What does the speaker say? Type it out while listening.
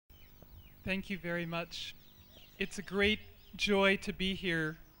Thank you very much. It's a great joy to be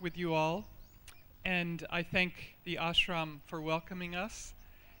here with you all, and I thank the Ashram for welcoming us.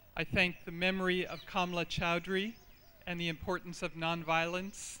 I thank the memory of Kamla Chowdhury and the importance of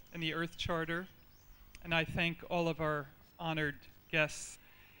nonviolence and the Earth Charter, and I thank all of our honored guests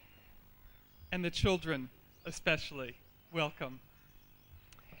and the children especially. Welcome.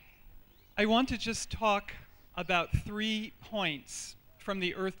 I want to just talk about 3 points from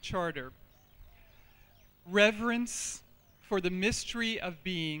the Earth Charter. Reverence for the mystery of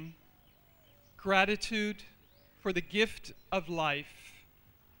being, gratitude for the gift of life,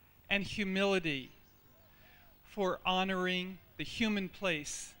 and humility for honoring the human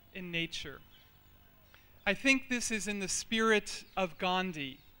place in nature. I think this is in the spirit of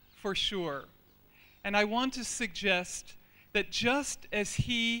Gandhi, for sure. And I want to suggest that just as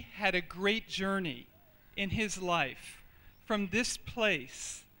he had a great journey in his life from this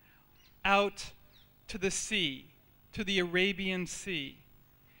place out to the sea, to the Arabian Sea,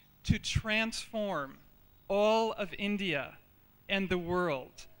 to transform all of India and the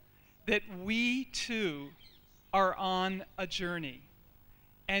world, that we too are on a journey,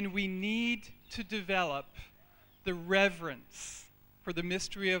 and we need to develop the reverence for the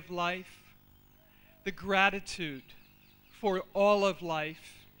mystery of life, the gratitude for all of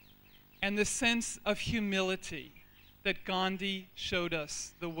life, and the sense of humility that Gandhi showed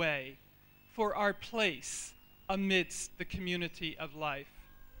us the way for our place amidst the community of life.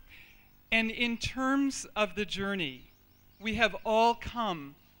 And in terms of the journey, we have all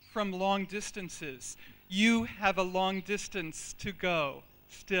come from long distances. You have a long distance to go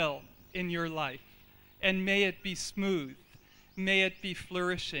still in your life. And may it be smooth. May it be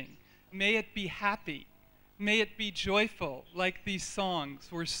flourishing. May it be happy. May it be joyful, like these songs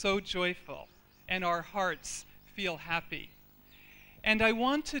were so joyful, and our hearts feel happy. And I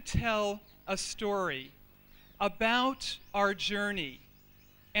want to tell a story about our journey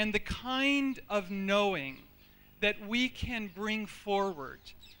and the kind of knowing that we can bring forward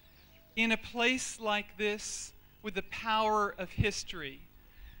in a place like this, with the power of history,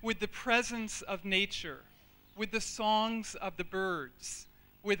 with the presence of nature, with the songs of the birds,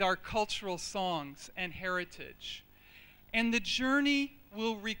 with our cultural songs and heritage. And the journey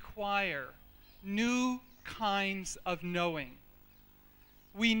will require new kinds of knowing.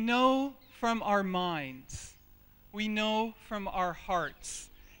 We know from our minds, we know from our hearts,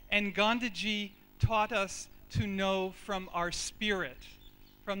 and Gandhiji taught us to know from our spirit,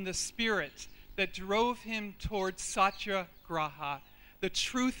 from the spirit that drove him towards Satyagraha, the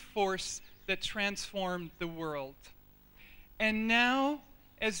truth force that transformed the world. And now,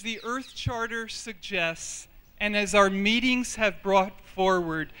 as the Earth Charter suggests, and as our meetings have brought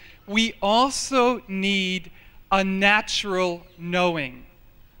forward, we also need a natural knowing,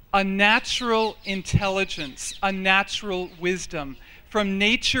 a natural intelligence, a natural wisdom from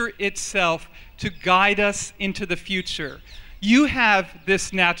nature itself to guide us into the future. You have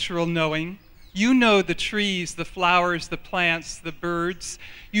this natural knowing. You know the trees, the flowers, the plants, the birds.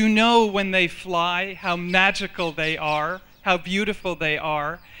 You know when they fly, how magical they are, how beautiful they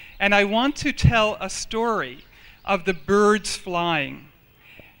are. And I want to tell a story of the birds flying,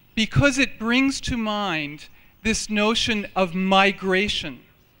 because it brings to mind this notion of migration,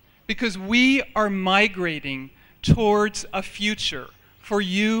 because we are migrating towards a future for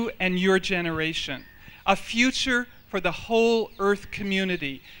you and your generation, a future for the whole Earth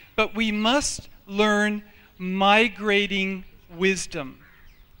community. But we must learn migrating wisdom.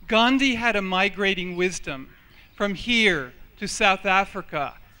 Gandhi had a migrating wisdom from here to South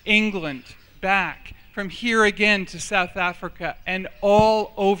Africa, England, back, from here again to South Africa, and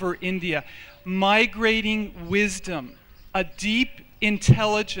all over India. Migrating wisdom, a deep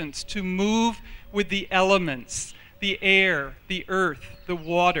intelligence to move with the elements, the air, the earth, the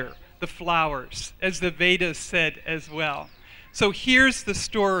water, the flowers, as the Vedas said as well. So here's the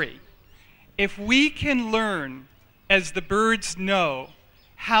story. If we can learn, as the birds know,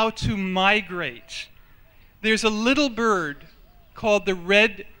 how to migrate, there's a little bird called the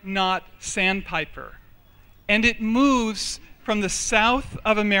red-knot sandpiper, and it moves from the south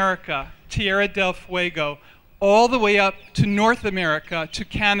of America, Tierra del Fuego, all the way up to North America, to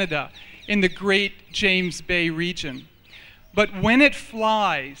Canada, in the Great James Bay region. But when it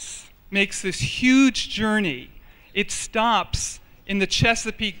flies, makes this huge journey, it stops in the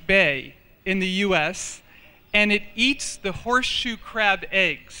Chesapeake Bay in the US, and it eats the horseshoe crab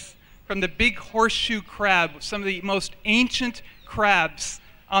eggs from the big horseshoe crab, some of the most ancient crabs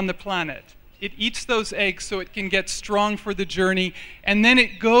on the planet. It eats those eggs so it can get strong for the journey, and then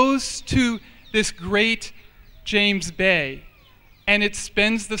it goes to this great James Bay, and it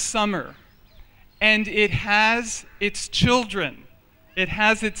spends the summer and it has its children. It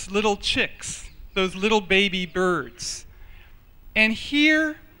has its little chicks, those little baby birds. And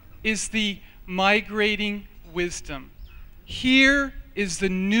here is the migrating wisdom. Here is the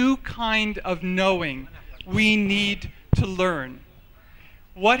new kind of knowing we need to learn.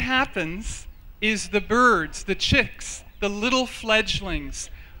 What happens is the birds, the chicks, the little fledglings,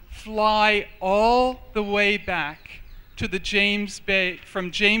 fly all the way back to the James Bay,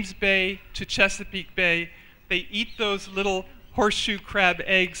 from James Bay to Chesapeake Bay. They eat those little horseshoe crab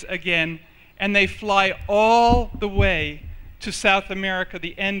eggs again, and they fly all the way to South America,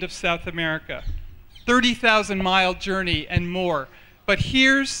 the end of South America. 30,000-mile journey and more. But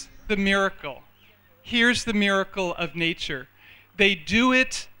here's the miracle. Here's the miracle of nature. They do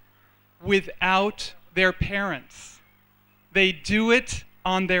it without their parents. They do it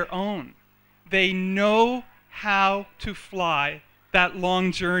on their own. They know how to fly that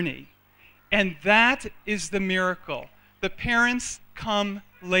long journey. And that is the miracle. The parents come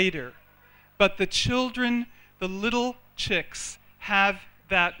later, but the children, the little chicks, have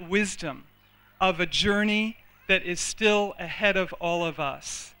that wisdom of a journey that is still ahead of all of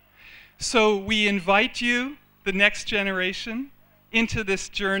us. So we invite you, the next generation, into this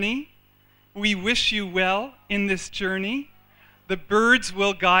journey. We wish you well in this journey. The birds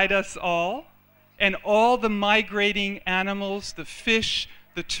will guide us all, and all the migrating animals, the fish,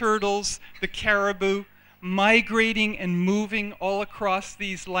 the turtles, the caribou, migrating and moving all across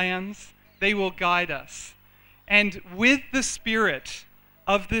these lands, they will guide us. And with the spirit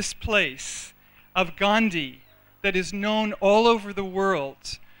of this place, of Gandhi, that is known all over the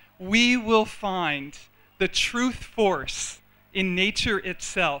world, we will find the truth force in nature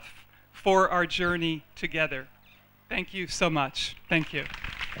itself for our journey together. Thank you so much. Thank you.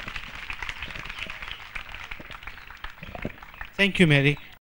 Thank you, Mary.